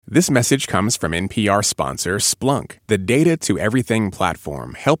This message comes from NPR sponsor Splunk, the data-to-everything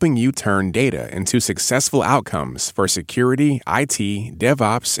platform helping you turn data into successful outcomes for security, IT,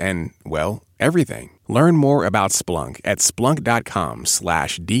 DevOps, and, well, everything. Learn more about Splunk at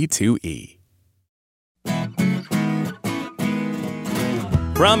splunk.com/D2E.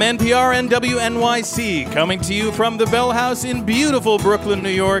 From NPR and WNYC, coming to you from the Bell House in beautiful Brooklyn,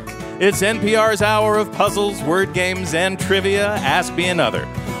 New York, it's NPR's hour of puzzles, word games, and trivia. Ask Me Another.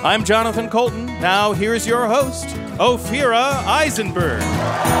 I'm Jonathan Colton. Now here's your host, Ophira Eisenberg.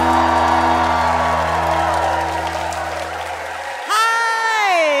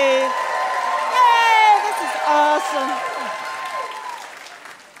 Hi! Hey, this is awesome.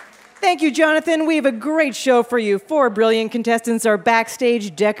 Thank you, Jonathan. We have a great show for you. 4 brilliant contestants are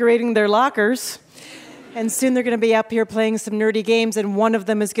backstage decorating their lockers. And soon they're going to be up here playing some nerdy games, and one of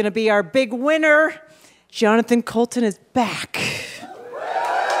them is going to be our big winner. Jonathan Colton is back.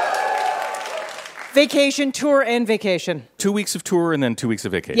 Vacation, tour, and vacation. 2 weeks of tour and then 2 weeks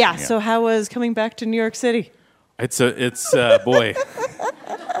of vacation. Yeah, so how was coming back to New York City? It's boy.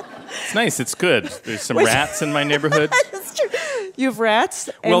 It's nice. It's good. There's some rats in my neighborhood. That's true. You have rats?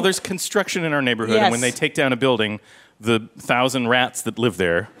 Well, there's construction in our neighborhood, Yes. and when they take down a building, the 1,000 rats that live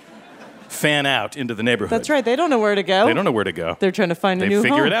there fan out into the neighborhood. That's right. They don't know where to go. They don't know where to go. They're trying to find a new home. They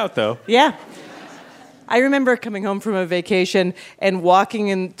figure it out, though. Yeah. I remember coming home from a vacation and walking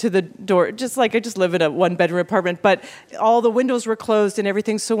into the door, just like I just live in a one-bedroom apartment, but all the windows were closed and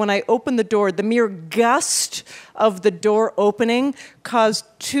everything. So when I opened the door, the mere gust of the door opening caused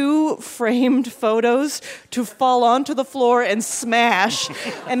 2 framed photos to fall onto the floor and smash.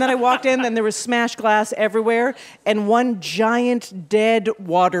 And then I walked in and there was smashed glass everywhere and one giant dead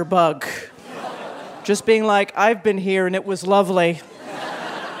water bug. Just being like, I've been here and it was lovely.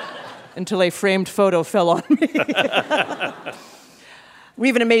 Until a framed photo fell on me. We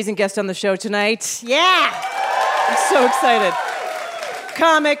have an amazing guest on the show tonight. Yeah! I'm so excited.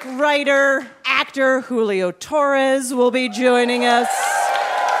 Comic, writer, actor Julio Torres will be joining us.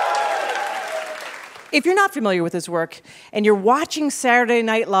 If you're not familiar with his work and you're watching Saturday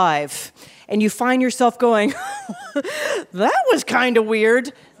Night Live and you find yourself going, that was kind of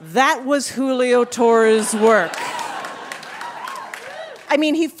weird, that was Julio Torres' work. I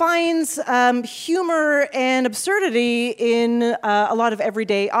mean, he finds humor and absurdity in a lot of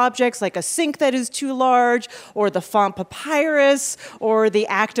everyday objects, like a sink that is too large, or the font papyrus, or the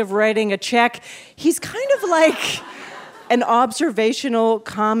act of writing a check. He's kind of like an observational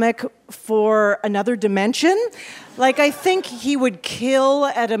comic for another dimension. Like, I think he would kill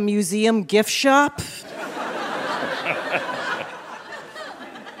at a museum gift shop.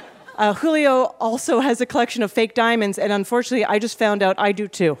 Julio also has a collection of fake diamonds, and unfortunately, I just found out I do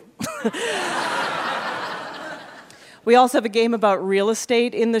too. We also have a game about real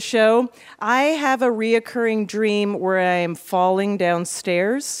estate in the show. I have a reoccurring dream where I am falling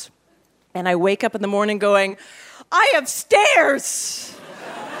downstairs, and I wake up in the morning going, I have stairs!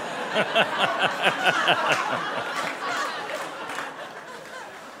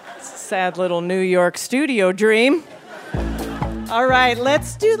 It's a sad little New York studio dream. All right,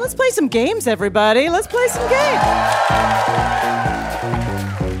 let's play some games, everybody. Let's play some games.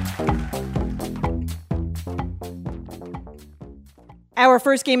 Our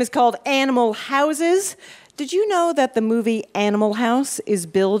first game is called Animal Houses. Did you know that the movie Animal House is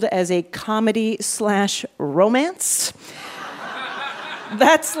billed as a comedy/romance?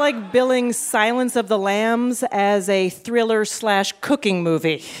 That's like billing Silence of the Lambs as a thriller/cooking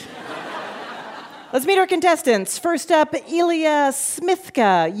movie. Let's meet our contestants. First up, Ilya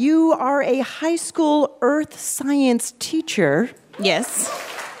Smithka. You are a high school earth science teacher. Yes.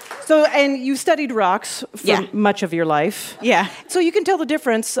 So, and you studied rocks for much of your life. Yeah. So you can tell the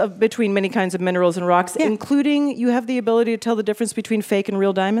difference between many kinds of minerals and rocks, including you have the ability to tell the difference between fake and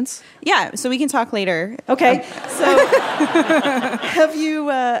real diamonds? Yeah, so we can talk later. Okay. So have you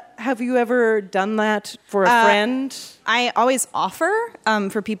ever done that for a friend? I always offer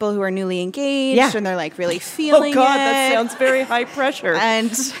for people who are newly engaged and they're like really feeling it. Oh God, that sounds very high pressure.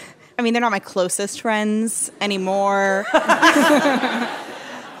 And I mean, they're not my closest friends anymore.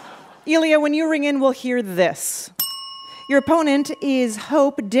 Ilya, when you ring in, we'll hear this. Your opponent is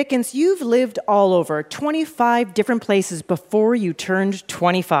Hope Dickens. You've lived all over 25 different places before you turned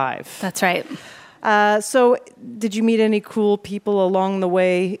 25. That's right. So did you meet any cool people along the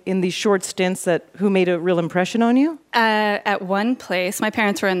way in these short stints who made a real impression on you? At one place, my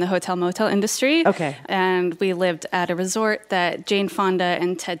parents were in the hotel-motel industry. Okay. And we lived at a resort that Jane Fonda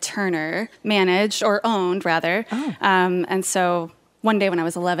and Ted Turner managed, or owned, rather. Oh. And so one day when I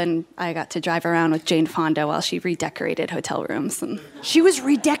was 11, I got to drive around with Jane Fonda while she redecorated hotel rooms. And She was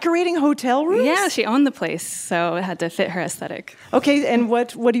redecorating hotel rooms? yeah, she owned the place, so it had to fit her aesthetic. Okay, and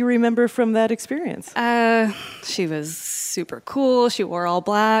what do you remember from that experience? She was super cool. She wore all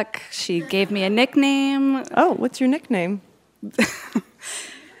black. She gave me a nickname. Oh, what's your nickname?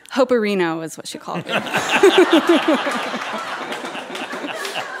 Hoperino is what she called me.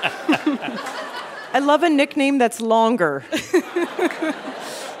 I love a nickname that's longer.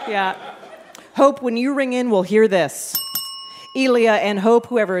 Yeah. Hope, when you ring in, we'll hear this. Elia and Hope,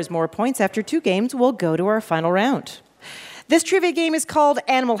 whoever has more points after 2 games, will go to our final round. This trivia game is called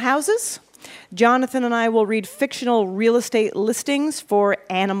Animal Houses. Jonathan and I will read fictional real estate listings for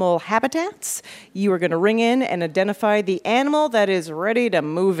animal habitats. You are going to ring in and identify the animal that is ready to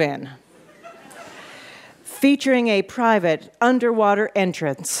move in. Featuring a private underwater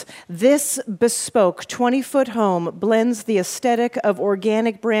entrance, this bespoke 20-foot home blends the aesthetic of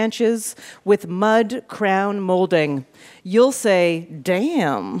organic branches with mud crown molding. You'll say,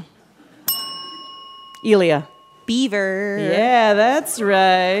 damn. Elia. Beaver. Yeah, that's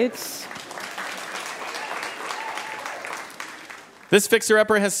right. This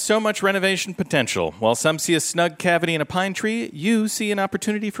fixer-upper has so much renovation potential. While some see a snug cavity in a pine tree, you see an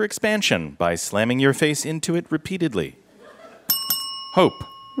opportunity for expansion by slamming your face into it repeatedly. Hope.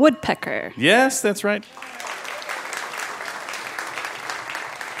 Woodpecker. Yes, that's right.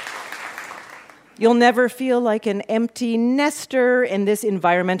 You'll never feel like an empty nester in this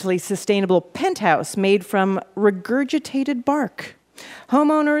environmentally sustainable penthouse made from regurgitated bark.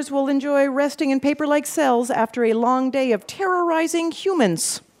 Homeowners will enjoy resting in paper-like cells after a long day of terrorizing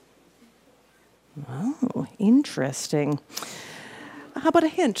humans. Oh, interesting. How about a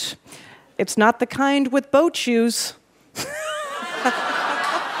hint? It's not the kind with boat shoes.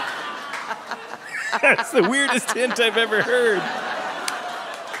 That's the weirdest hint I've ever heard.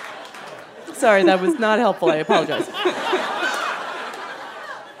 Sorry, that was not helpful. I apologize.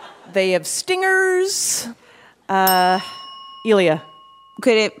 They have stingers. Elia.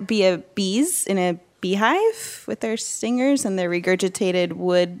 Could it be a bees in a beehive with their stingers and their regurgitated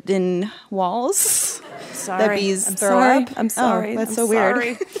wooden walls? Sorry. That bees I'm throw sorry. up? I'm sorry. Oh, that's I'm so weird.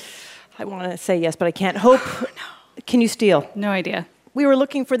 sorry. I want to say yes, but I can't. Hope. Can you steal? No idea. We were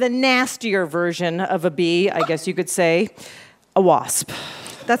looking for the nastier version of a bee, I guess you could say. A wasp.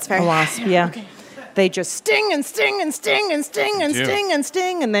 That's fair. A wasp, yeah. Okay. They just sting and sting and sting and sting and sting and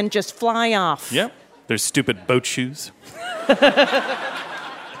sting and then just fly off. Yep. Their stupid boat shoes.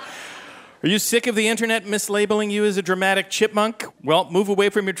 Are you sick of the internet mislabeling you as a dramatic chipmunk? Well, move away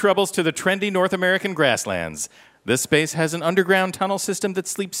from your troubles to the trendy North American grasslands. This space has an underground tunnel system that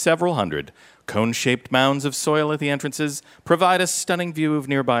sleeps several hundred. Cone-shaped mounds of soil at the entrances provide a stunning view of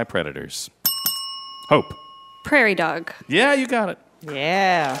nearby predators. Hope. Prairie dog. Yeah, you got it.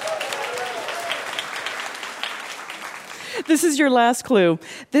 Yeah. This is your last clue.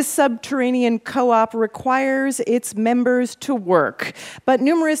 This subterranean co-op requires its members to work, but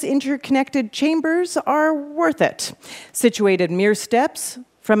numerous interconnected chambers are worth it. Situated mere steps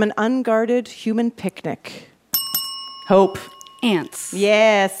from an unguarded human picnic. Hope. Ants.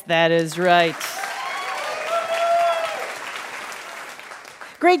 Yes, that is right.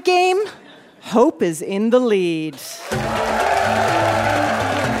 Great game. Hope is in the lead.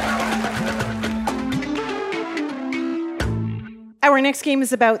 Our next game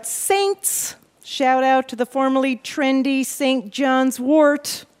is about saints. Shout out to the formerly trendy St. John's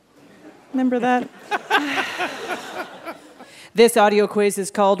wort. Remember that? This audio quiz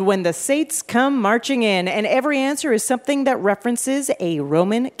is called When the Saints Come Marching In, and every answer is something that references a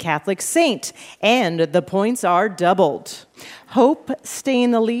Roman Catholic saint, and the points are doubled. Hope, stay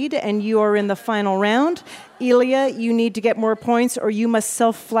in the lead, and you are in the final round. Elia, you need to get more points, or you must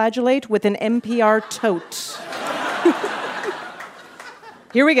self-flagellate with an NPR tote.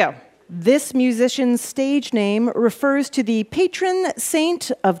 Here we go. This musician's stage name refers to the patron saint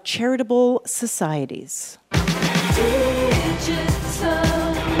of charitable societies.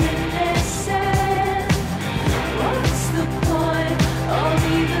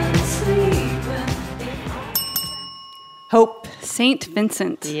 Hope. Saint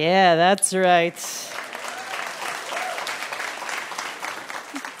Vincent. Yeah, that's right.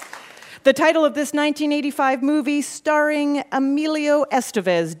 The title of this 1985 movie starring Emilio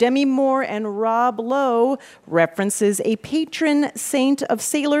Estevez, Demi Moore, and Rob Lowe references a patron saint of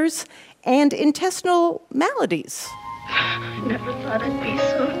sailors and intestinal maladies. I never thought I'd be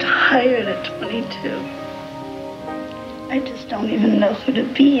so tired at 22. I just don't even know who to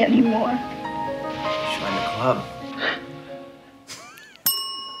be anymore. Join the club.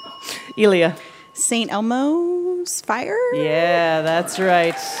 Elia. St. Elmo. Arms Fire? Yeah, that's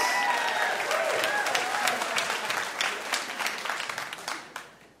right.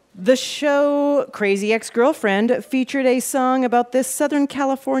 The show Crazy Ex-Girlfriend featured a song about this Southern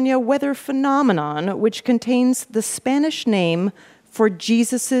California weather phenomenon, which contains the Spanish name for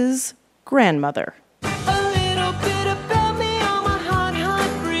Jesus's grandmother. A little bit about me on my hot,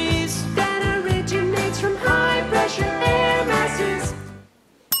 hot breeze that originates from high-pressure air masses.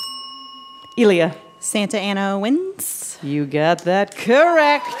 Elia. Santa Ana Winds. You got that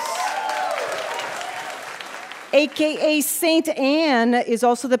correct. AKA Saint Anne is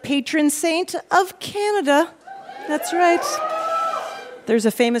also the patron saint of Canada. That's right. There's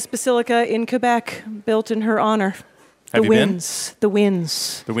a famous basilica in Quebec built in her honor. Have the you winds. been? The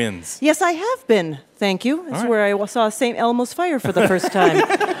winds. The winds. Yes, I have been. Thank you. It's where I saw St. Elmo's Fire for the first time.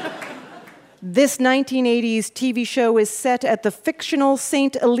 This 1980s TV show is set at the fictional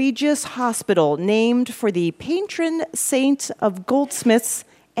St. Eligius Hospital, named for the patron saint of goldsmiths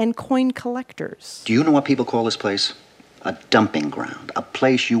and coin collectors. Do you know what people call this place? A dumping ground. A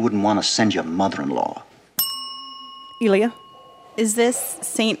place you wouldn't want to send your mother-in-law. Elia? Is this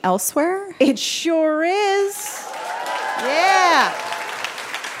Saint Elsewhere? It sure is. Yeah.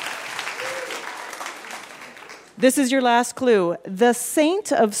 This is your last clue. The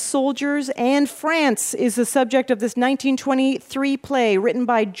Saint of Soldiers and France is the subject of this 1923 play written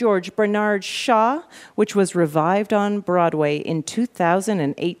by George Bernard Shaw, which was revived on Broadway in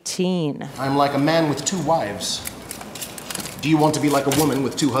 2018. I'm like a man with two wives. Do you want to be like a woman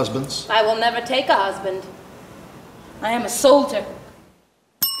with two husbands? I will never take a husband. I am a soldier.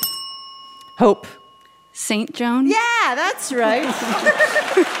 Hope. Saint Joan? Yeah, that's right.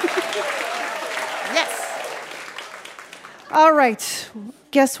 Yes. All right.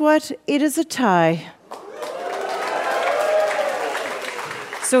 Guess what? It is a tie.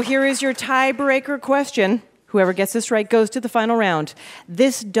 So here is your tiebreaker question. Whoever gets this right goes to the final round.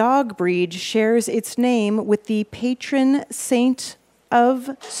 This dog breed shares its name with the patron saint of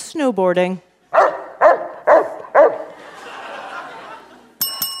snowboarding.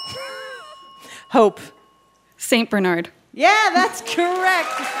 Hope. Saint Bernard. Yeah, that's correct.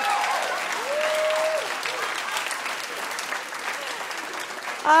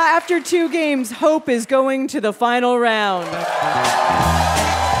 After 2 games, Hope is going to the final round.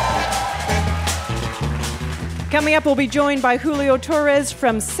 Coming up, we'll be joined by Julio Torres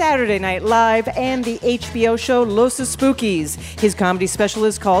from Saturday Night Live and the HBO show Los Espookys. His comedy special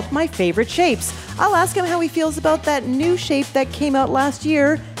is called My Favorite Shapes. I'll ask him how he feels about that new shape that came out last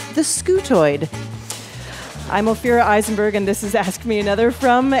year, the Scootoid. I'm Ophira Eisenberg, and this is Ask Me Another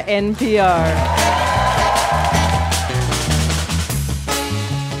from NPR.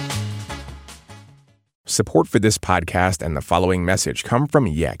 Support for this podcast and the following message come from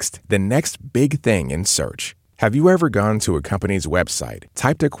Yext, the next big thing in search. Have you ever gone to a company's website,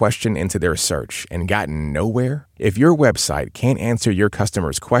 typed a question into their search, and gotten nowhere? If your website can't answer your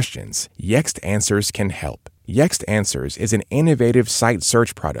customers' questions, Yext Answers can help. Yext Answers is an innovative site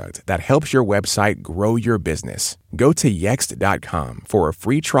search product that helps your website grow your business. Go to yext.com for a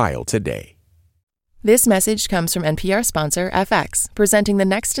free trial today. This message comes from NPR sponsor FX, presenting the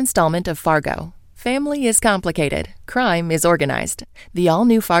next installment of Fargo. Family is complicated. Crime is organized. The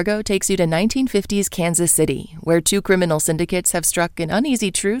all-new Fargo takes you to 1950s Kansas City, where 2 criminal syndicates have struck an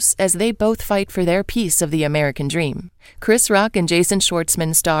uneasy truce as they both fight for their piece of the American dream. Chris Rock and Jason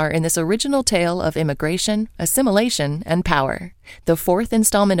Schwartzman star in this original tale of immigration, assimilation, and power. The 4th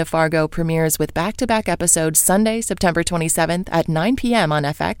installment of Fargo premieres with back-to-back episodes Sunday, September 27th at 9 p.m. on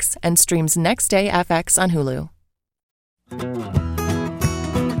FX and streams next day FX on Hulu.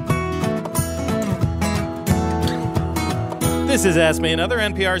 This is Ask Me Another,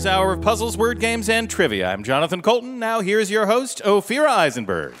 NPR's hour of puzzles, word games, and trivia. I'm Jonathan Colton. Now here's your host, Ophira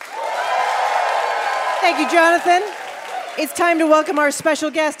Eisenberg. Thank you, Jonathan. It's time to welcome our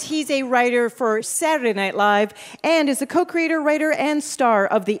special guest. He's a writer for Saturday Night Live and is the co-creator, writer, and star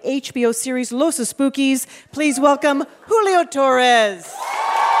of the HBO series Los Espookys. Please welcome Julio Torres.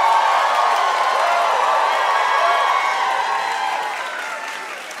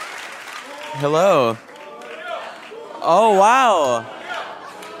 Hello. Oh, wow.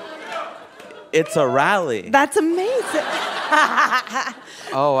 It's a rally. That's amazing.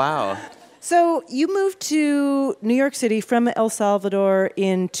 Oh, wow. So you moved to New York City from El Salvador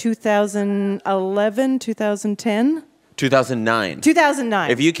in 2011, 2010? 2009.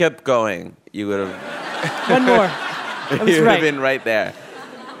 2009. If you kept going, you would have... One more. I was you would right. have been right there.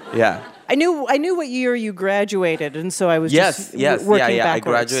 Yeah. I knew what year you graduated, and so I was Yes. working backwards. I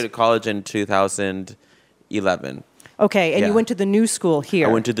graduated college in 2011. Okay, and you went to the new school here.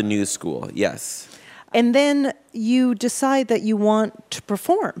 I went to the new school, yes. And then you decide that you want to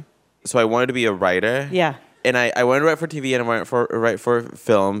perform. So I wanted to be a writer. Yeah. And I wanted to write for TV and I wanted to write for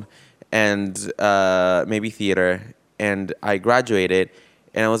film and maybe theater. And I graduated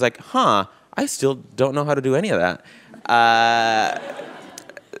and I was like, I still don't know how to do any of that.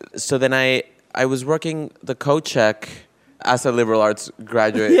 So then I was working the co-check as a liberal arts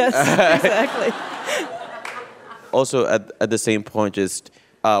graduate. Yes, exactly. Also at the same point, just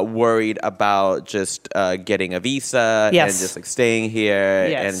worried about just getting a visa and just like staying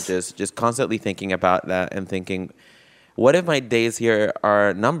here and just constantly thinking about that and thinking, what if my days here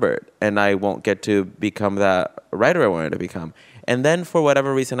are numbered and I won't get to become that writer I wanted to become? And then for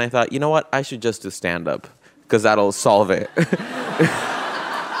whatever reason, I thought, you know what? I should just do stand-up because that'll solve it.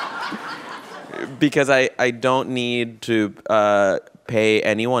 Because I don't need to pay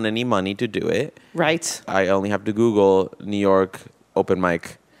anyone any money to do it. Right. I only have to Google New York open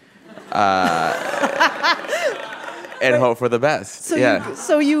mic and hope for the best.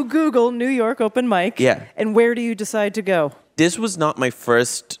 So you Google New York open mic. Yeah. And where do you decide to go? This was not my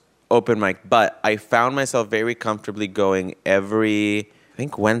first open mic, but I found myself very comfortably going every, I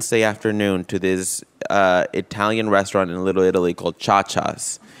think, Wednesday afternoon to this Italian restaurant in Little Italy called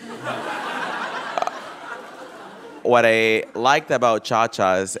Cha-Cha's. What I liked about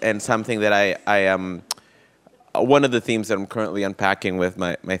Cha-Cha's, and something that I am, one of the themes that I'm currently unpacking with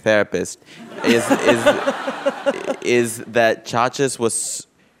my therapist, is that Cha-Cha's was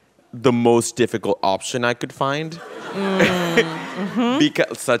the most difficult option I could find.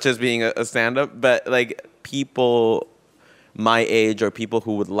 Because, such as being a stand-up, but like people my age or people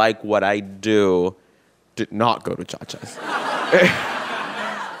who would like what I do did not go to Cha-Cha's.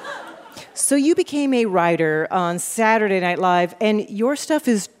 So you became a writer on Saturday Night Live, and your stuff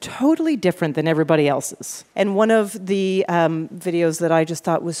is totally different than everybody else's. And one of the videos that I just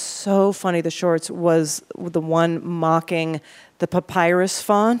thought was so funny, the shorts, was the one mocking the papyrus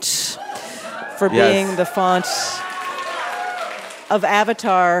font for being the font of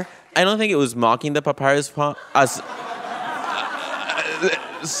Avatar. I don't think it was mocking the papyrus font as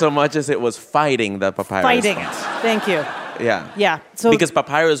so much as it was fighting the papyrus Fighting font. it. Thank you. Yeah. Yeah. So because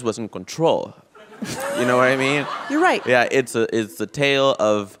papyrus was in control. You know what I mean? You're right. Yeah, it's the tale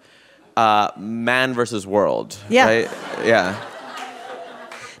of man versus world. Yeah. Right? Yeah.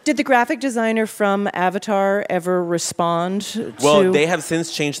 Did the graphic designer from Avatar ever respond to... Well, they have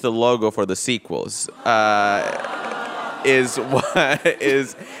since changed the logo for the sequels. And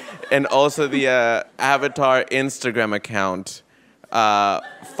also the Avatar Instagram account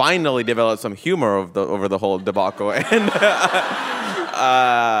finally developed some humor over the whole debacle, and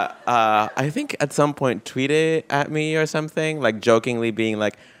I think at some point tweeted at me or something, like jokingly being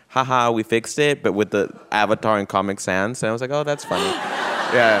like, "Haha, we fixed it," but with the Avatar and Comic Sans, and I was like, "Oh, that's funny."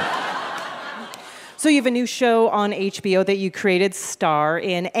 Yeah. So you have a new show on HBO that you created, star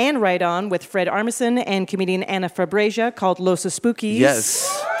in, and write on with Fred Armisen and comedian Anna Fabrega called Los Espookys.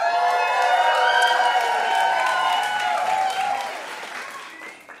 Yes.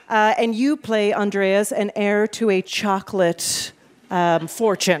 And you play Andreas, an heir to a chocolate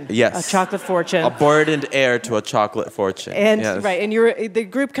fortune. Yes. A chocolate fortune. A burdened heir to a chocolate fortune. And yes. right, and the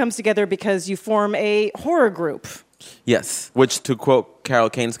group comes together because you form a horror group. Yes. Which, to quote Carol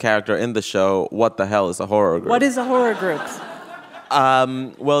Kane's character in the show, what the hell is a horror group? What is a horror group?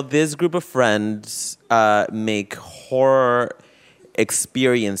 Well, this group of friends make horror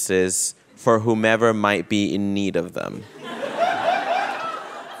experiences for whomever might be in need of them.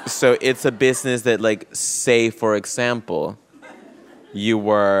 So it's a business that, like, say, for example, you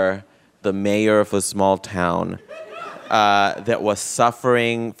were the mayor of a small town that was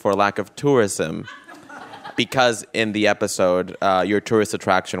suffering for lack of tourism because in the episode, your tourist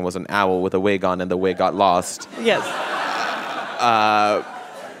attraction was an owl with a wig on and the wig got lost. Yes.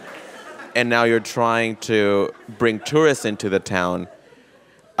 And now you're trying to bring tourists into the town.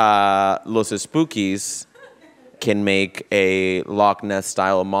 Los Espookys can make a Loch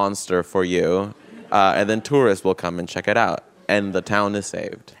Ness-style monster for you, and then tourists will come and check it out, and the town is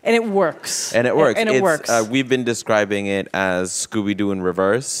saved. And it works. And it works. And it works. We've been describing it as Scooby-Doo in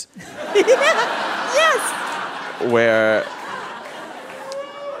reverse. Yes! Where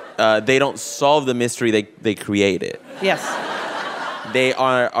they don't solve the mystery, they create it. Yes. They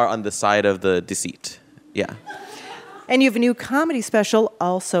are on the side of the deceit. Yeah. And you have a new comedy special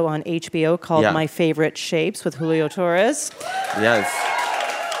also on HBO called My Favorite Shapes with Julio Torres. Yes.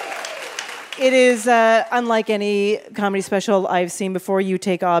 It is unlike any comedy special I've seen before. You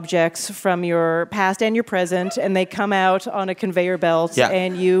take objects from your past and your present, and they come out on a conveyor belt,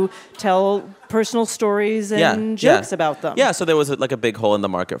 and you tell personal stories and jokes about them. Yeah, so there was like a big hole in the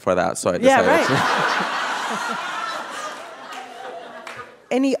market for that, so I decided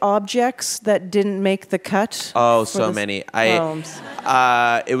Any objects that didn't make the cut? Oh, so many.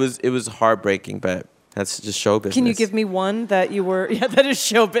 It was heartbreaking, but that's just show business. Can you give me one that you were... Yeah, that is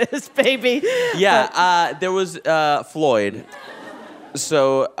showbiz, baby. Yeah, there was Floyd.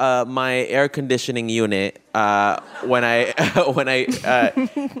 So my air conditioning unit, so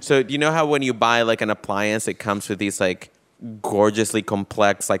you know how when you buy like an appliance, it comes with these like gorgeously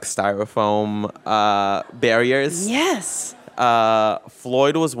complex like styrofoam barriers? Yes.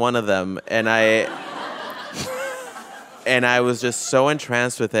 Floyd was one of them, and I was just so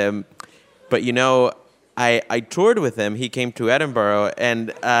entranced with him. But you know, I toured with him. He came to Edinburgh,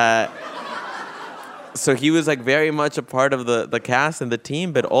 and so he was like very much a part of the cast and the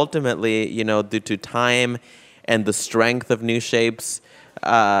team. But ultimately, you know, due to time and the strength of New Shapes,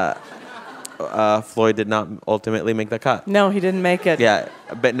 Floyd did not ultimately make the cut. No, he didn't make it. Yeah,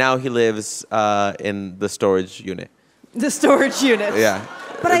 but now he lives in the storage unit. The storage unit. Yeah.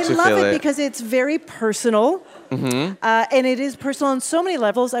 But I love it because it's very personal. Mm-hmm. And it is personal on so many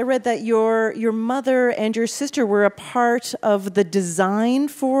levels. I read that your mother and your sister were a part of the design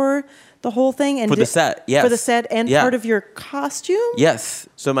for the whole thing. And for the set, yes. For the set and part of your costume? Yes.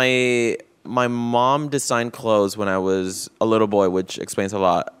 So my mom designed clothes when I was a little boy, which explains a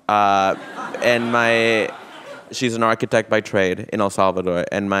lot. And she's an architect by trade in El Salvador.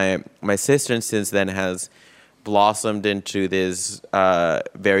 And my sister since then has blossomed into this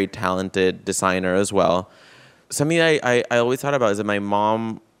very talented designer as well. Something I always thought about is that my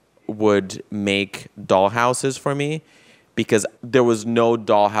mom would make dollhouses for me because there was no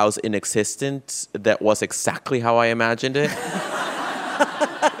dollhouse in existence that was exactly how I imagined it.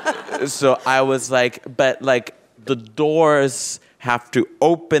 So I was like, but like the doors have to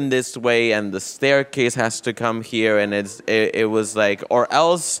open this way and the staircase has to come here, and it was like, or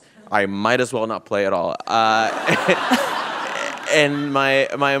else I might as well not play at all. And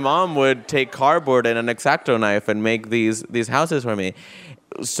my mom would take cardboard and an X-Acto knife and make these houses for me.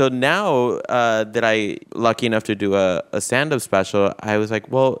 So now that I lucky enough to do a stand-up special, I was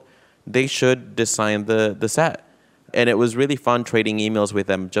like, well, they should design the set. And it was really fun trading emails with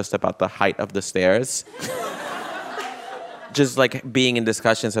them just about the height of the stairs. Just like being in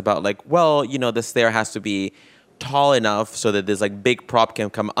discussions about like, well, you know, the stair has to be tall enough so that this like big prop can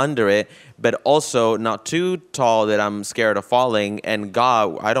come under it, but also not too tall that I'm scared of falling. And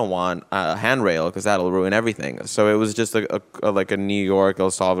God, I don't want a handrail because that'll ruin everything. So it was just a New York El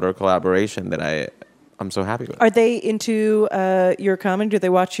Salvador collaboration that I'm so happy with. Are they into your comedy? Do they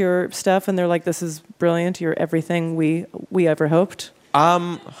watch your stuff and they're like, "This is brilliant. You're everything we ever hoped"?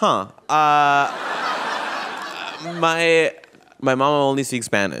 My mom only speaks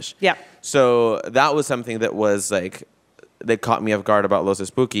Spanish. Yeah. So that was something that was like, that caught me off guard about Los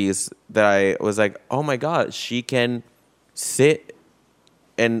Espookys, that I was like, oh my God, she can sit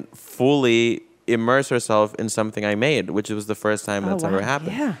and fully immerse herself in something I made, which was the first time that's ever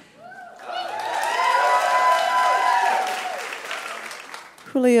happened. Yeah.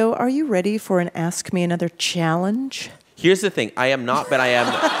 Julio, are you ready for an Ask Me Another challenge? Here's the thing. I am not, but I am.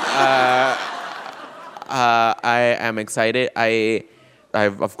 I am excited.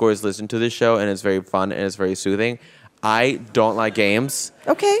 I've, of course, listened to this show, and it's very fun, and it's very soothing. I don't like games.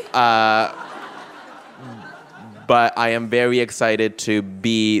 Okay. But I am very excited to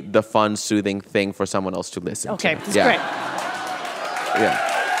be the fun, soothing thing for someone else to listen to. Okay, that's great. Yeah.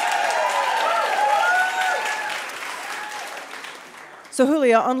 So,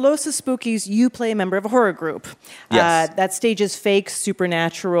 Julio, on Los Espookys, you play a member of a horror group. Yes. That stages fake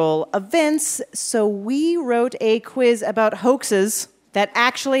supernatural events. So we wrote a quiz about hoaxes that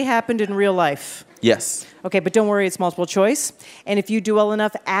actually happened in real life. Yes. Okay, but don't worry, it's multiple choice. And if you do well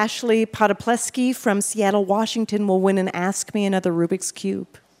enough, Ashley Podopleski from Seattle, Washington will win an Ask Me Another Rubik's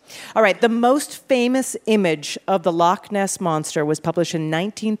Cube. All right, the most famous image of the Loch Ness Monster was published in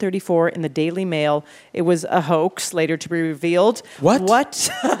 1934 in the Daily Mail. It was a hoax, later to be revealed. What?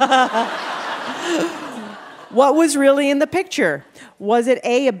 What was really in the picture? Was it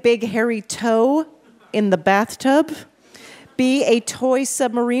A, a big hairy toe in the bathtub? B, a toy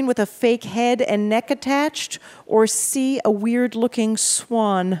submarine with a fake head and neck attached? Or C, a weird-looking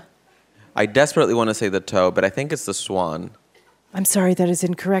swan? I desperately want to say the toe, but I think it's the swan. I'm sorry, that is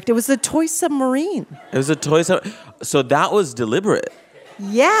incorrect. It was the toy submarine. It was a toy submarine. So that was deliberate.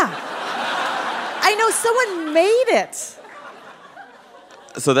 Yeah. I know, someone made it.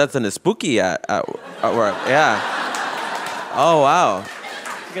 So that's an Espooky at work. Yeah. Oh, wow.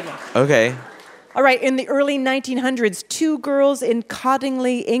 Good one. Okay. All right, in the early 1900s, two girls in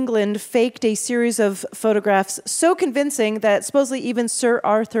Cottingley, England, faked a series of photographs so convincing that supposedly even Sir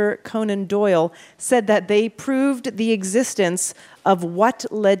Arthur Conan Doyle said that they proved the existence of what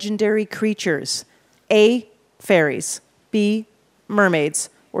legendary creatures? A, fairies, B, mermaids,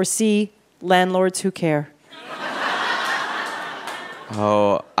 or C, landlords who care?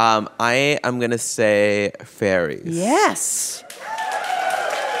 Oh, I am going to say fairies. Yes.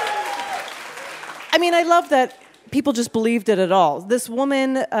 I mean, I love that people just believed it at all. This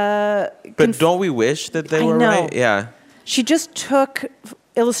woman... but don't we wish that they were right? Yeah. She just took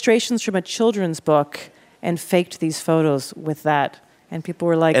illustrations from a children's book and faked these photos with that. And people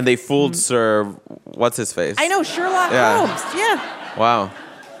were like... And they fooled Sir... What's-his-face? I know, Sherlock Holmes. Yeah. Wow.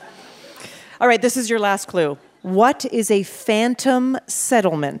 All right, this is your last clue. What is a phantom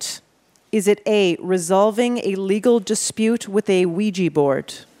settlement? Is it A, resolving a legal dispute with a Ouija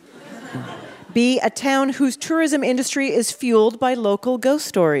board? B, a town whose tourism industry is fueled by local ghost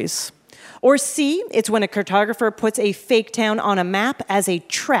stories? Or C, it's when a cartographer puts a fake town on a map as a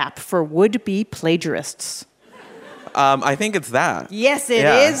trap for would-be plagiarists? I think it's that. Yes, it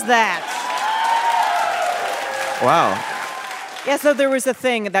is that. Wow. Yeah, so there was a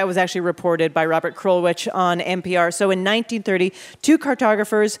thing that was actually reported by Robert Krulwich on NPR. So in 1930, two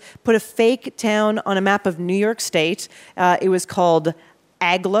cartographers put a fake town on a map of New York State. It was called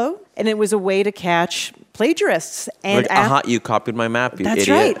Aglow, and it was a way to catch plagiarists. And you copied my map, you That's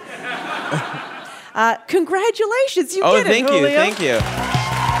idiot. Right. Congratulations, you did it, Julio. Thank you.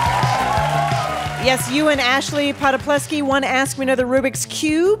 Yes, you and Ashley Podopleski won Ask Me Another Rubik's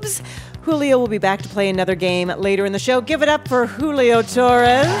Cubes. Julio will be back to play another game later in the show. Give it up for Julio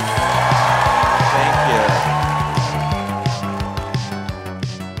Torres. Thank you.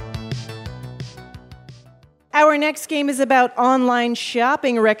 Our next game is about online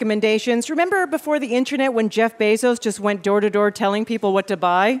shopping recommendations. Remember before the internet when Jeff Bezos just went door to door telling people what to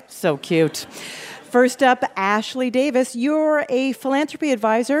buy? So cute. First up, Ashley Davis. You're a philanthropy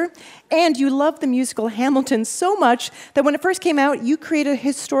advisor, and you love the musical Hamilton so much that when it first came out, you created a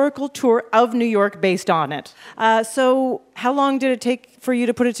historical tour of New York based on it. So how long did it take for you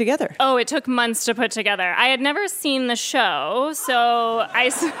to put it together? Oh, it took months to put together. I had never seen the show, so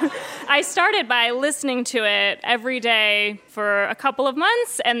I started by listening to it every day for a couple of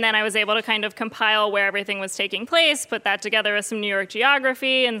months, and then I was able to kind of compile where everything was taking place, put that together with some New York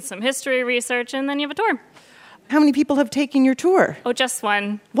geography and some history research, and then you have a tour. How many people have taken your tour? Oh, just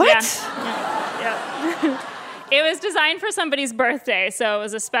one. What? Yeah. It was designed for somebody's birthday, so it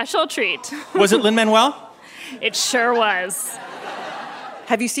was a special treat. Was it Lin-Manuel? It sure was.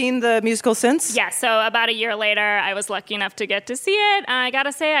 Have you seen the musical since? Yeah, so about a year later, I was lucky enough to get to see it. I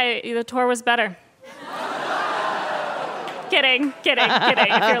gotta say, the tour was better. Kidding.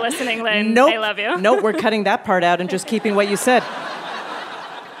 If you're listening, Lynn, nope. I love you. Nope, we're cutting that part out and just keeping what you said.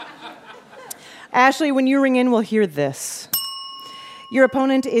 Ashley, when you ring in, we'll hear this. Your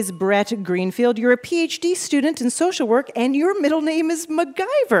opponent is Brett Greenfield. You're a PhD student in social work, and your middle name is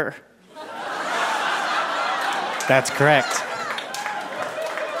MacGyver. That's correct.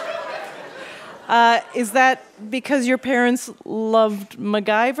 Is that because your parents loved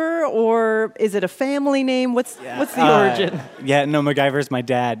MacGyver, or is it a family name? What's the origin? Yeah, no, MacGyver's my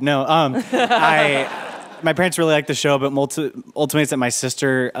dad. No, my parents really liked the show, but ultimately it's that my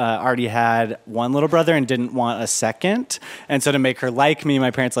sister already had one little brother and didn't want a second. And so to make her like me, my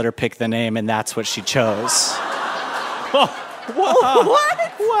parents let her pick the name, and that's what she chose.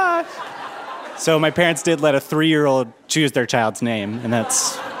 What? So my parents did let a 3-year-old choose their child's name, and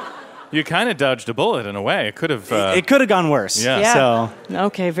that's... You kind of dodged a bullet in a way. It could have... It could have gone worse. Yeah. So.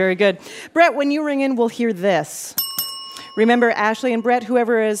 Okay, very good. Brett, when you ring in, we'll hear this. Remember, Ashley and Brett,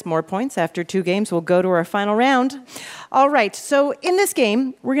 whoever has more points after 2 games will go to our final round. All right, so in this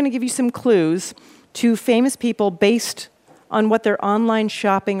game, we're going to give you some clues to famous people based on what their online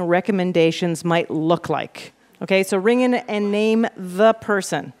shopping recommendations might look like. Okay, so ring in and name the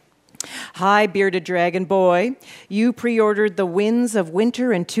person. Hi, Bearded Dragon Boy. You pre-ordered The Winds of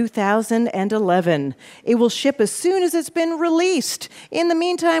Winter in 2011. It will ship as soon as it's been released. In the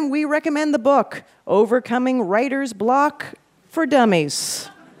meantime, we recommend the book, Overcoming Writer's Block for Dummies.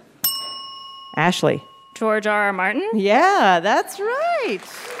 Ashley. George R.R. Martin? Yeah, that's right.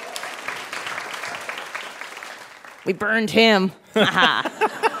 We burned him.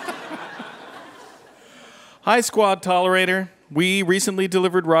 Hi, Squad Tolerator. We recently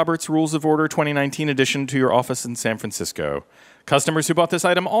delivered Robert's Rules of Order 2019 edition to your office in San Francisco. Customers who bought this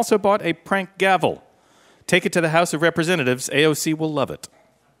item also bought a prank gavel. Take it to the House of Representatives. AOC will love it.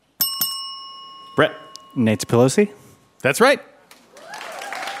 Brett. Nancy Pelosi. That's right.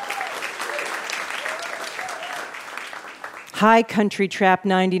 Hi, Country Trap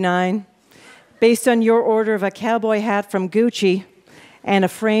 99. Based on your order of a cowboy hat from Gucci and a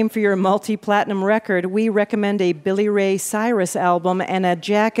frame for your multi-platinum record, we recommend a Billy Ray Cyrus album and a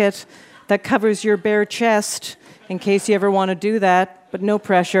jacket that covers your bare chest in case you ever want to do that, but no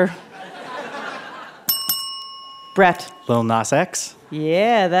pressure. Brett. Lil Nas X.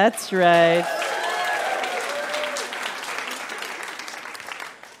 Yeah, that's right.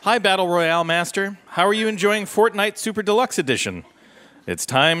 Hi, Battle Royale Master. How are you enjoying Fortnite Super Deluxe Edition? It's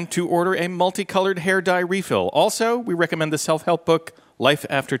time to order a multicolored hair dye refill. Also, we recommend the self-help book, Life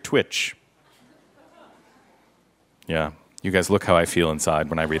After Twitch. Yeah, you guys look how I feel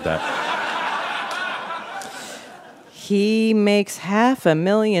inside when I read that. He makes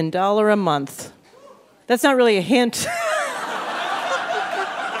 $500,000 a month. That's not really a hint.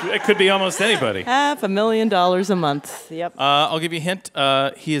 It could be almost anybody. $500,000 a month. Yep. I'll give you a hint.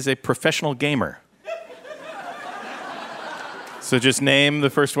 He is a professional gamer. So just name the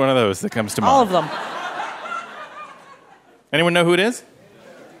first one of those that comes to mind. All of them. Anyone know who it is?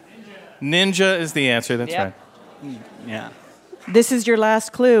 Ninja is the answer. That's right. Yeah. This is your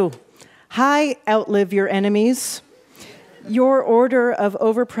last clue. Hi, outlive your enemies. Your order of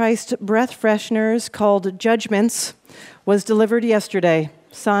overpriced breath fresheners called Judgments was delivered yesterday.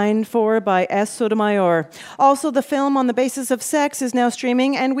 Signed for by S. Sotomayor. Also, the film On the Basis of Sex is now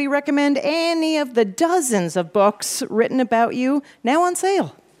streaming, and we recommend any of the dozens of books written about you now on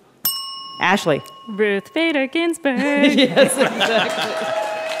sale. Ashley. Ruth Bader Ginsburg. Yes, exactly.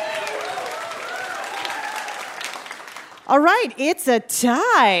 All right, it's a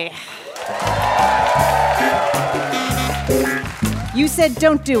tie. You said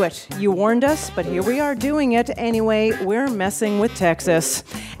don't do it. You warned us, but here we are doing it anyway. We're messing with Texas.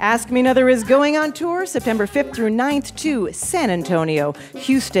 Ask Me Another is going on tour September 5th through 9th to San Antonio,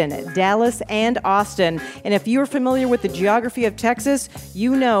 Houston, Dallas, and Austin. And if you're familiar with the geography of Texas,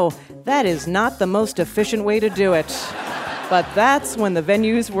 you know that is not the most efficient way to do it. But that's when the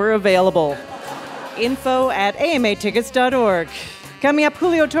venues were available. Info at amatickets.org. Coming up,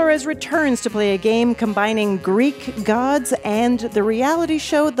 Julio Torres returns to play a game combining Greek gods and the reality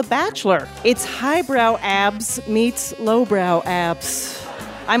show The Bachelor. It's highbrow abs meets lowbrow abs.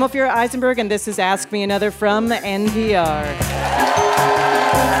 I'm Ophira Eisenberg, and this is Ask Me Another from NPR.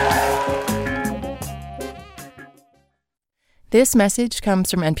 This message comes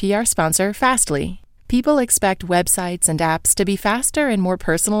from NPR sponsor Fastly. People expect websites and apps to be faster and more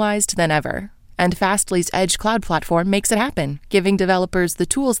personalized than ever. And Fastly's Edge Cloud platform makes it happen, giving developers the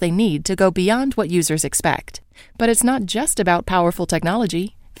tools they need to go beyond what users expect. But it's not just about powerful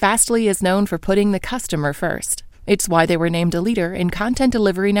technology. Fastly is known for putting the customer first. It's why they were named a leader in content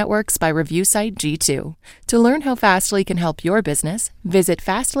delivery networks by review site G2. To learn how Fastly can help your business, visit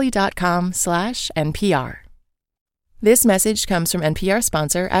fastly.com/NPR. This message comes from NPR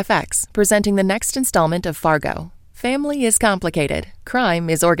sponsor FX, presenting the next installment of Fargo. Family is complicated. Crime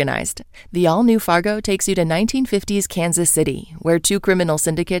is organized. The all-new Fargo takes you to 1950s Kansas City, where two criminal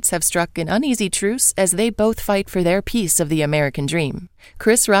syndicates have struck an uneasy truce as they both fight for their piece of the American dream.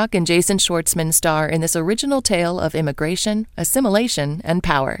 Chris Rock and Jason Schwartzman star in this original tale of immigration, assimilation, and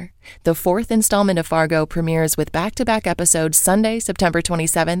power. The fourth installment of Fargo premieres with back-to-back episodes Sunday, September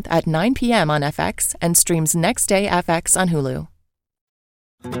 27th at 9 p.m. on FX and streams next day FX on Hulu.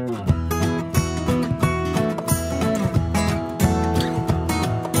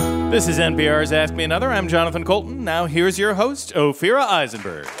 This is NPR's Ask Me Another. I'm Jonathan Colton. Now here's your host, Ophira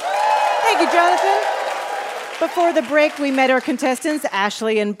Eisenberg. Thank you, Jonathan. Before the break, we met our contestants,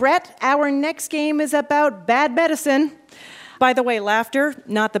 Ashley and Brett. Our next game is about bad medicine. By the way, laughter,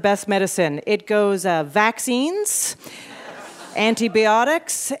 not the best medicine. It goes vaccines,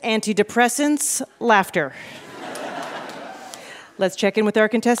 antibiotics, antidepressants, laughter. Let's check in with our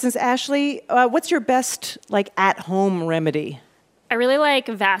contestants. Ashley, what's your best, at-home remedy? I really like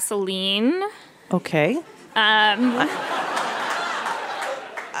Vaseline. Okay. Do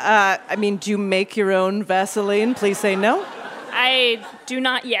you make your own Vaseline? Please say no. I do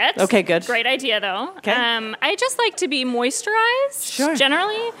not yet. Okay, good. Great idea, though. Okay. I just like to be moisturized,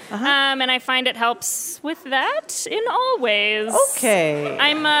 generally, and I find it helps with that in all ways. Okay.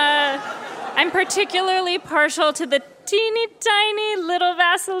 I'm particularally partial to the teeny tiny little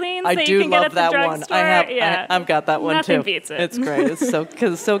Vaselines that you can get at the drugstore. I've got that one Nothing too. beats it. It's great. It's so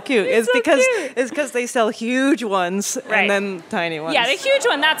cute. It's because they sell huge ones and then tiny ones. Yeah, the huge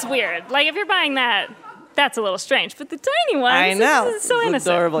one, that's weird. Like if you're buying that, that's a little strange. But the tiny ones, I know. It's so innocent. It's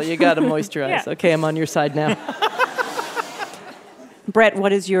adorable. You got to moisturize. Yeah. Okay, I'm on your side now. Brett,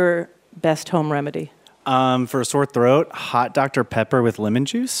 what is your best home remedy? For a sore throat, hot Dr. Pepper with lemon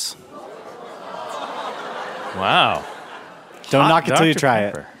juice. Wow. Don't Hot knock it till you Dr. try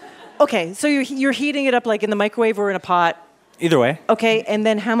Pepper. it. Okay, so you're heating it up like in the microwave or in a pot. Either way, Okay, and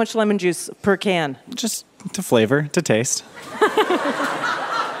then how much lemon juice per can? just to flavor, to taste.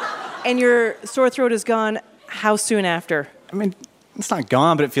 And your sore throat is gone how soon after? I mean, it's not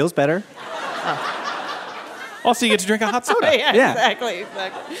gone, but it feels better. Also, you get to drink a hot soda. Yeah. Exactly.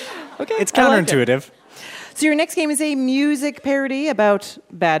 Okay. It's I like it. counterintuitive. So your next game is a music parody about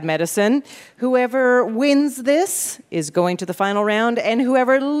bad medicine. Whoever wins this is going to the final round, and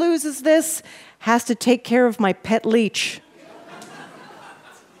whoever loses this has to take care of my pet leech.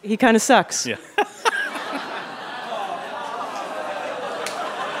 He kind of sucks. Yeah.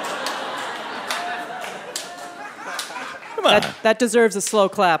 Come on. That deserves a slow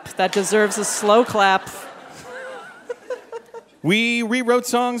clap. That deserves a slow clap. We rewrote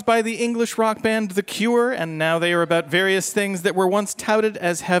songs by the English rock band The Cure, and now they are about various things that were once touted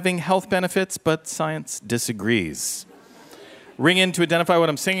as having health benefits, but science disagrees. Ring in to identify what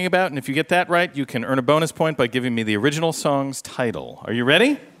I'm singing about, and if you get that right, you can earn a bonus point by giving me the original song's title. Are you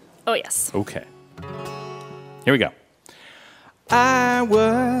ready? Oh, yes. Okay. Here we go. I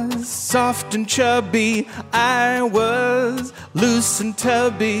was soft and chubby, I was loose and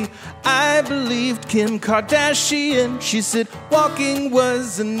tubby. I believed Kim Kardashian. She said walking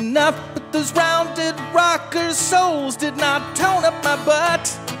was enough, but those rounded rocker soles did not tone up my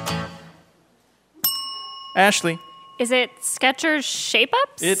butt. Ashley. Is it Skechers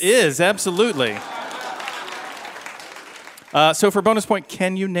Shape-Ups? It is, absolutely. So for bonus point,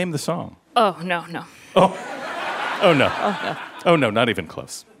 can you name the song? Oh, no. Oh no. Oh, no, not even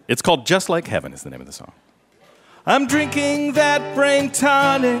close. It's called Just Like Heaven is the name of the song. I'm drinking that brain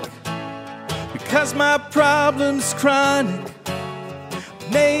tonic because my problem's chronic.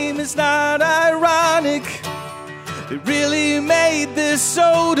 Name is not ironic. They really made this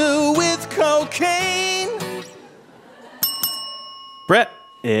soda with cocaine. Brett.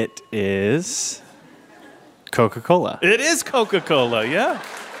 It is Coca-Cola. It is Coca-Cola, yeah.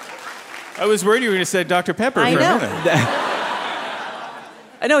 I was worried you were going to say Dr. Pepper I for know. a minute.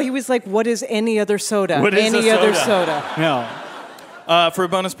 I know, he was like, what is any other soda? What is any a other soda? soda? No. For a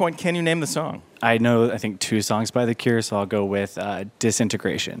bonus point, can you name the song? I think 2 songs by The Cure, so I'll go with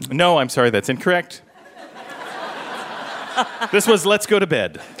Disintegration. No, I'm sorry, that's incorrect. This was Let's Go to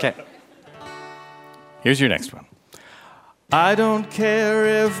Bed. Okay. Here's your next one. I don't care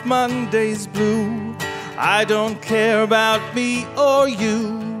if Monday's blue. I don't care about me or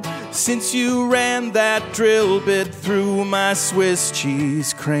you. Since you ran that drill bit through my Swiss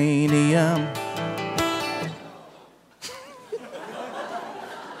cheese cranium.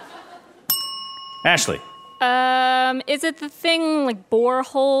 Ashley. Is it the thing like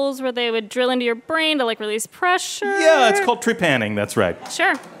boreholes where they would drill into your brain to like release pressure? Yeah, it's called trepanning, that's right.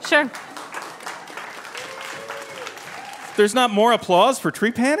 Sure. There's not more applause for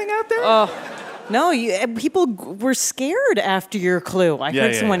trepanning out there? No, people were scared after your clue. I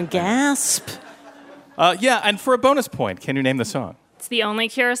heard someone gasp. And for a bonus point, can you name the song? It's the only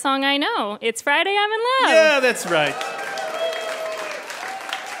Cure song I know. It's Friday, I'm in Love. Yeah, that's right.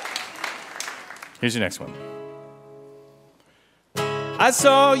 Here's your next one. I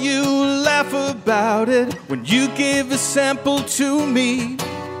saw you laugh about it when you gave a sample to me.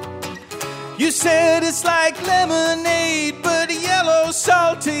 You said it's like lemonade, but yellow,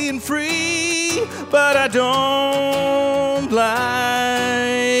 salty, and free. But I don't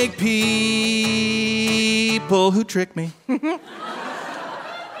like people who trick me.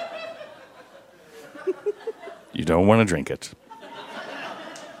 You don't want to drink it.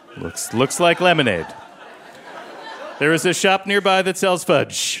 Looks like lemonade. There is a shop nearby that sells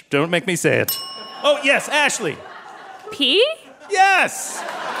fudge. Don't make me say it. Oh, yes, Ashley. Pee? Yes!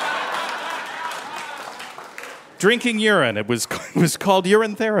 Drinking urine. It was called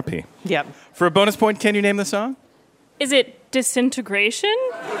urine therapy. Yep. For a bonus point, can you name the song? Is it Disintegration?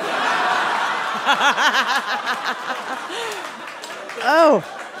 Oh.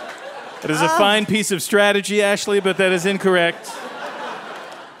 It is a fine piece of strategy, Ashley, but that is incorrect.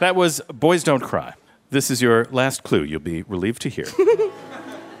 That was Boys Don't Cry. This is your last clue. You'll be relieved to hear.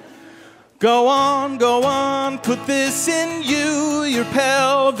 Go on, put this in you. Your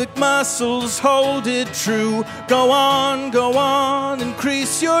pelvic muscles hold it true. Go on,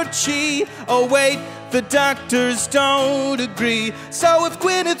 increase your chi. Oh wait, the doctors don't agree. So if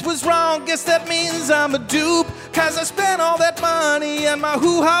Gwyneth was wrong, guess that means I'm a dupe. 'Cause I spent all that money and my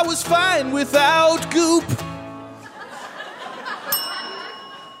hoo-ha was fine without goop.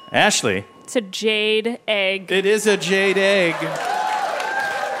 Ashley. It's a jade egg. It is a jade egg.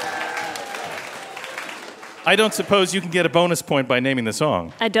 I don't suppose you can get a bonus point by naming the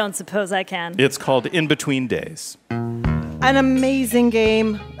song. I don't suppose I can. It's called In Between Days. An amazing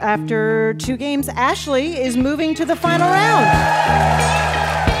game. After 2 games, Ashley is moving to the final round.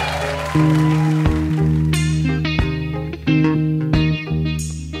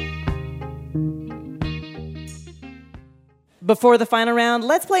 Before the final round,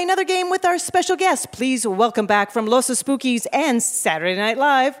 let's play another game with our special guest. Please welcome back from Los Espookys and Saturday Night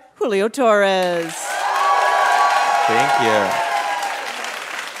Live, Julio Torres. Thank you.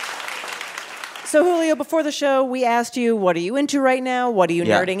 So, Julio, before the show, we asked you, what are you into right now? What are you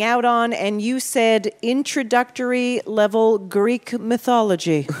nerding out on? And you said introductory level Greek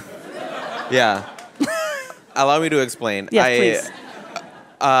mythology. Yeah. Allow me to explain. Yes, please.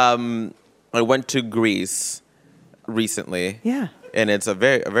 I went to Greece recently. Yeah. And it's a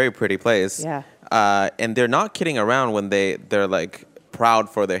very pretty place. Yeah. And they're not kidding around when they're like proud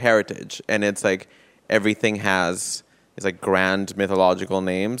for their heritage. And it's like everything it's like grand mythological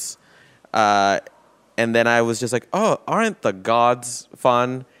names. And then I was just like, oh, aren't the gods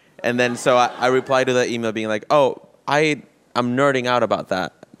fun? And then so I replied to the email being like, oh, I'm nerding out about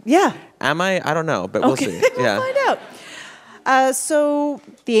that. Yeah. Am I? I don't know, but we'll see. Yeah. We'll find out. So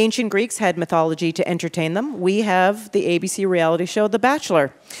the ancient Greeks had mythology to entertain them. We have the ABC reality show, The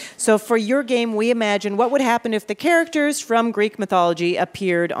Bachelor. So for your game, we imagine what would happen if the characters from Greek mythology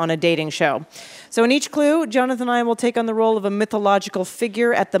appeared on a dating show. So in each clue, Jonathan and I will take on the role of a mythological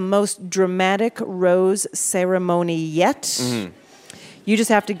figure at the most dramatic rose ceremony yet. Mm-hmm. You just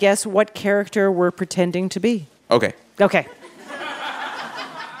have to guess what character we're pretending to be. Okay. Okay.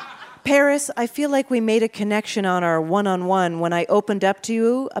 Paris, I feel like we made a connection on our one-on-one when I opened up to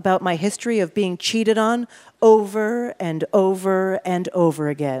you about my history of being cheated on over and over and over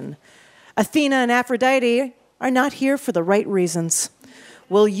again. Athena and Aphrodite are not here for the right reasons.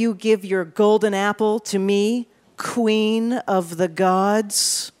 Will you give your golden apple to me, queen of the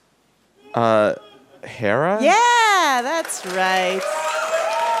gods? Hera? Yeah, that's right.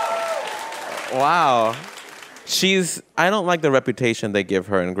 Wow. I don't like the reputation they give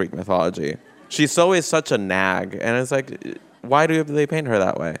her in Greek mythology. She's always such a nag, and it's like, why do they paint her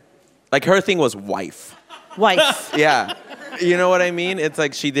that way? Like, her thing was wife. Wife. Yeah. You know what I mean? It's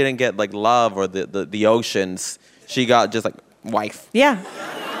like she didn't get, like, love or the oceans. She got just, like, wife. Yeah.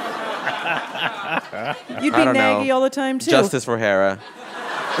 You'd be naggy all the time, too. Justice for Hera.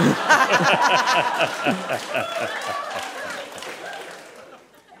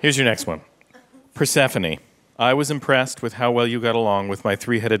 Here's your next one. Persephone. I was impressed with how well you got along with my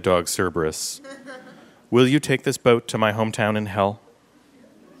 3-headed dog, Cerberus. Will you take this boat to my hometown in hell?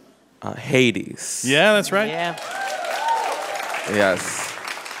 Hades. Yeah, that's right. Yeah. Yes.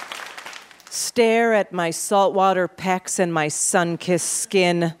 Stare at my saltwater pecs and my sun-kissed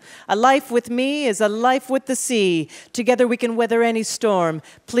skin. A life with me is a life with the sea. Together we can weather any storm.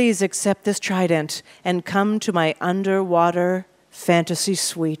 Please accept this trident and come to my underwater fantasy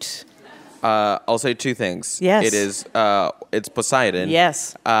suite. I'll say 2 things. Yes. It is, it's Poseidon.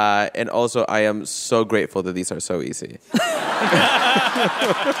 Yes. And also, I am so grateful that these are so easy.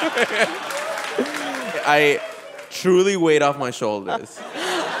 I truly weighed off my shoulders.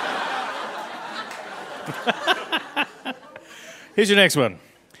 Here's your next one.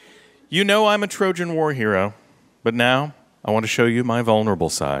 You know I'm a Trojan War hero, but now I want to show you my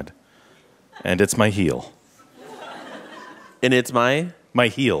vulnerable side. And it's my heel. And it's my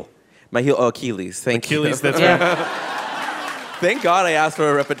heel. My heel, Achilles. Thank you. Achilles, that's right. Thank God I asked for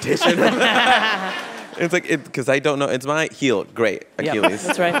a repetition. It's like, because I don't know. It's my heel. Great. Achilles. Yep,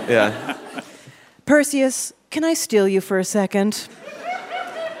 that's right. Yeah. Perseus, can I steal you for a second?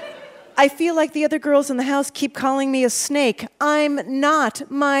 I feel like the other girls in the house keep calling me a snake. I'm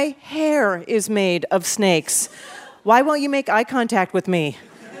not. My hair is made of snakes. Why won't you make eye contact with me?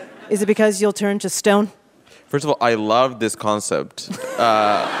 Is it because you'll turn to stone? First of all, I love this concept.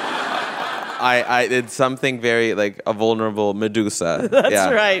 It's something very like a vulnerable Medusa.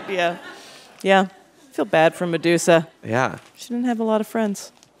 That's right, yeah. Yeah, I feel bad for Medusa. Yeah. She didn't have a lot of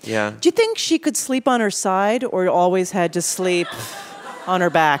friends. Yeah. Do you think she could sleep on her side or always had to sleep on her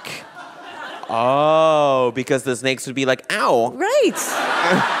back? Oh, because the snakes would be like, ow. Right.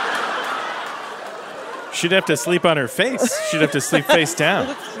 She'd have to sleep on her face. She'd have to sleep face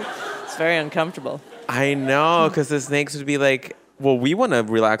down. It's very uncomfortable. I know, because the snakes would be like, well, we want to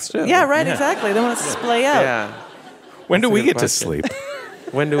relax too. Yeah, right, exactly. They want to splay out. Yeah. When do we get to sleep?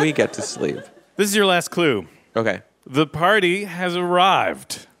 When do we get to sleep? This is your last clue. Okay. The party has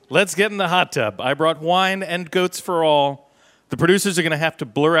arrived. Let's get in the hot tub. I brought wine and goats for all. The producers are going to have to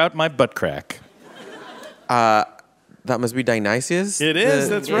blur out my butt crack. That must be Dionysius? It is,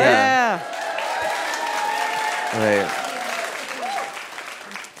 that's right. Yeah. Right.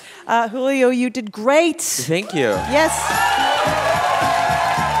 Julio, you did great. Thank you. Yes.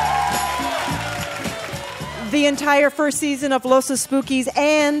 The entire first season of Los Espookys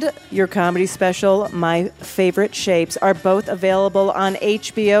and your comedy special, My Favorite Shapes, are both available on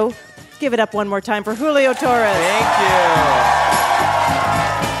HBO. Give it up one more time for Julio Torres. Thank you.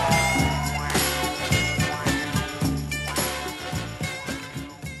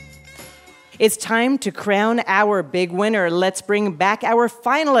 It's time to crown our big winner. Let's bring back our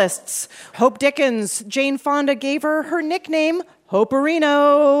finalists. Hope Dickens. Jane Fonda gave her nickname,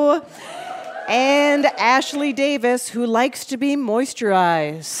 Hoperino. And Ashley Davis, who likes to be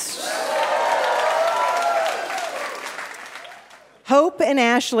moisturized. Hope and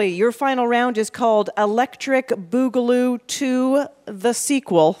Ashley, your final round is called Electric Boogaloo 2, the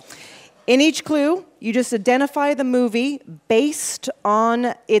sequel. In each clue, you just identify the movie based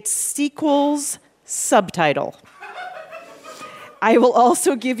on its sequel's subtitle. I will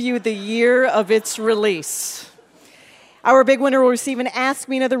also give you the year of its release. Our big winner will receive an Ask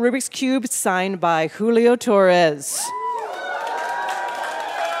Me Another Rubik's Cube signed by Julio Torres.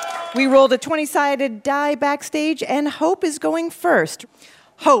 We rolled a 20-sided die backstage, and Hope is going first.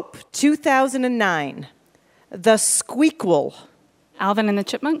 Hope, 2009. The Squeakquel. Alvin and the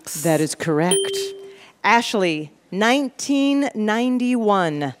Chipmunks? That is correct. Ashley,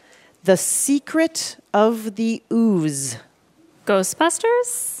 1991. The Secret of the Ooze.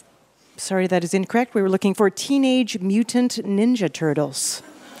 Ghostbusters? Sorry, that is incorrect. We were looking for Teenage Mutant Ninja Turtles.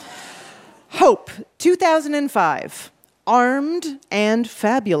 Hope, 2005. Armed and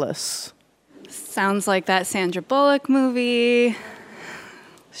Fabulous. Sounds like that Sandra Bullock movie.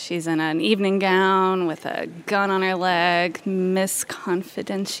 She's in an evening gown with a gun on her leg. Miss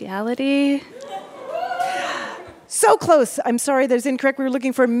Confidentiality. So close. I'm sorry, that is incorrect. We were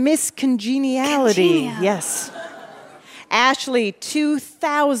looking for Miss Congeniality. Congenial. Yes. Ashley,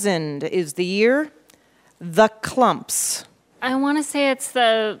 2000 is the year. The Clumps. I want to say it's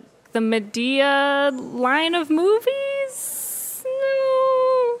the Medea line of movies?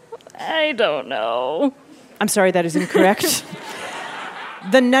 No, I don't know. I'm sorry, that is incorrect.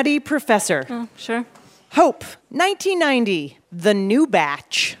 The Nutty Professor. Oh, sure. Hope, 1990. The New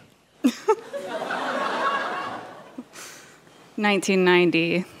Batch.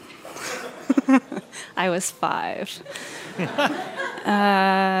 1990. I was 5.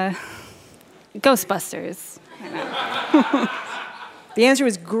 Ghostbusters. I know. The answer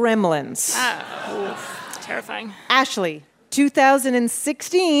was Gremlins. Terrifying. Ashley,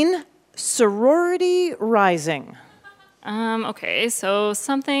 2016, Sorority Rising. Okay, so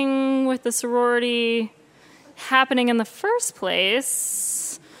something with the sorority happening in the first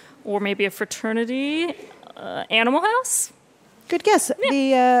place, or maybe a fraternity. Animal House? Good guess. Yeah.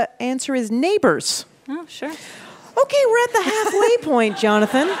 The answer is Neighbors. Oh, sure. Okay, we're at the halfway point,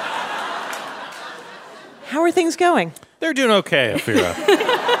 Jonathan. How are things going? They're doing okay, Afira.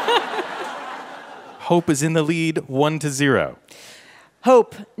 Hope is in the lead 1-0.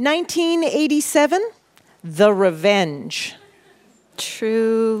 Hope, 1987, The Revenge.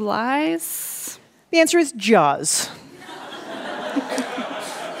 True Lies? The answer is Jaws.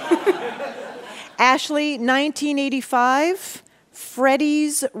 Ashley, 1985,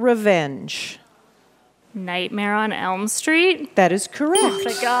 Freddy's Revenge. Nightmare on Elm Street? That is correct. Oh,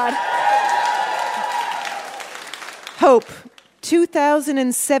 thank God. Hope,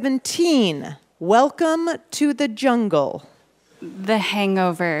 2017, Welcome to the Jungle. The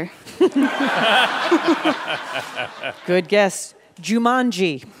Hangover. Good guess.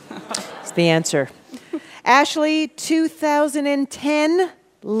 Jumanji is the answer. Ashley, 2010,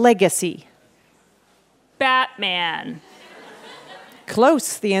 Legacy. Batman.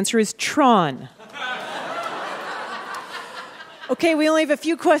 Close. The answer is Tron. Okay, we only have a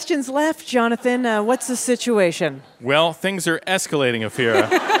few questions left, Jonathan. What's the situation? Well, things are escalating, Afira.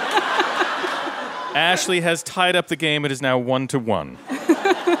 Ashley has tied up the game. It is now 1-1.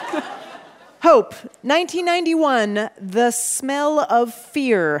 Hope, 1991, The Smell of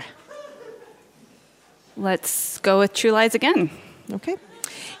Fear. Let's go with True Lies again. Okay.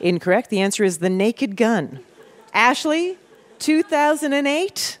 Incorrect. The answer is The Naked Gun. Ashley,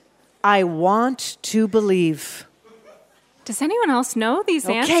 2008, I Want to Believe. Does anyone else know these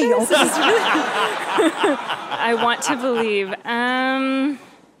answers? Okay. I Want to Believe.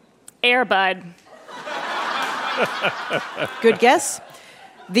 Air Bud. Good guess.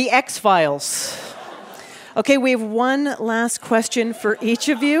 The X-Files. Okay, we have one last question for each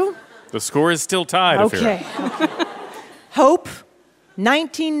of you. The score is still tied, Okay. Afira. Hope,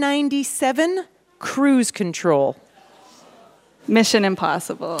 1997, Cruise Control. Mission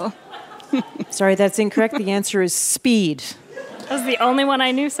Impossible. Sorry, that's incorrect. The answer is speed. That was the only one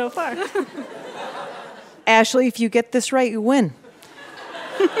I knew so far. Ashley, if you get this right, you win.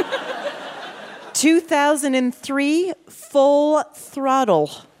 2003, Full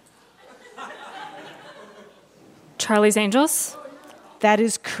Throttle. Charlie's Angels? That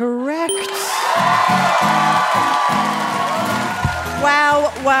is correct.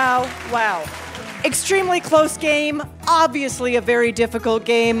 Wow, wow, wow. Extremely close game. Obviously a very difficult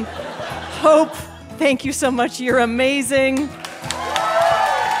game. Hope, thank you so much. You're amazing.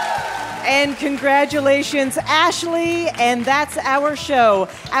 And congratulations, Ashley. And that's our show.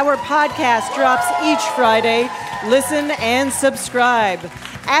 Our podcast drops each Friday. Listen and subscribe.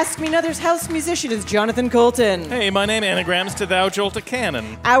 Ask Me Another's house musician is Jonathan Colton. Hey, my name anagrams to Thou Jolt a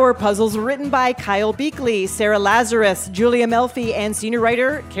Cannon. Our puzzles were written by Kyle Beakley, Sarah Lazarus, Julia Melfi, and senior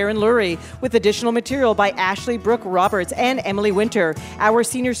writer Karen Lurie, with additional material by Ashley Brooke Roberts and Emily Winter. Our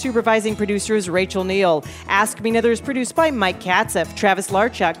senior supervising producer is Rachel Neal. Ask Me Another is produced by Mike Katzeff, Travis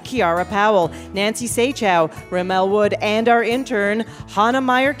Larchuk, Kiara Powell, Nancy Sachow, Ramel Wood, and our intern, Hannah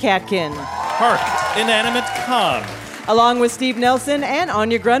Meyer-Katkin. Hark, Inanimate Con. Along with Steve Nelson and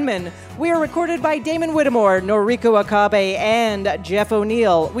Anya Grunman. We are recorded by Damon Whittemore, Noriko Akabe, and Jeff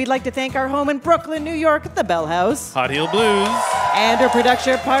O'Neill. We'd like to thank our home in Brooklyn, New York, at the Bell House. Hot Heel Blues. And our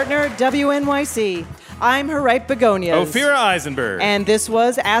production partner, WNYC. I'm Harriet Begonias. Ophira Eisenberg. And this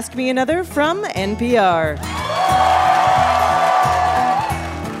was Ask Me Another from NPR.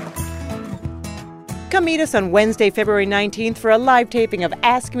 Come meet us on Wednesday, February 19th for a live taping of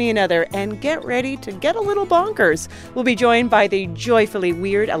Ask Me Another, and get ready to get a little bonkers. We'll be joined by the joyfully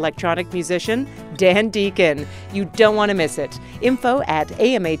weird electronic musician, Dan Deacon. You don't want to miss it. Info at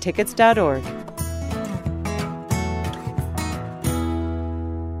amatickets.org.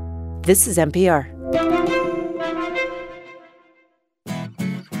 This is NPR.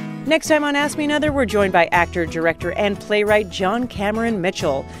 Next time on Ask Me Another, we're joined by actor, director, and playwright John Cameron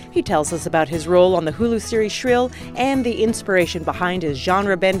Mitchell. He tells us about his role on the Hulu series Shrill and the inspiration behind his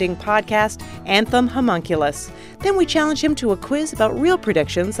genre-bending podcast, Anthem Homunculus. Then we challenge him to a quiz about real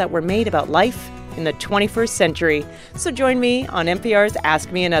predictions that were made about life in the 21st century. So join me on NPR's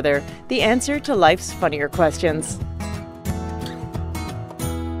Ask Me Another, the answer to life's funnier questions.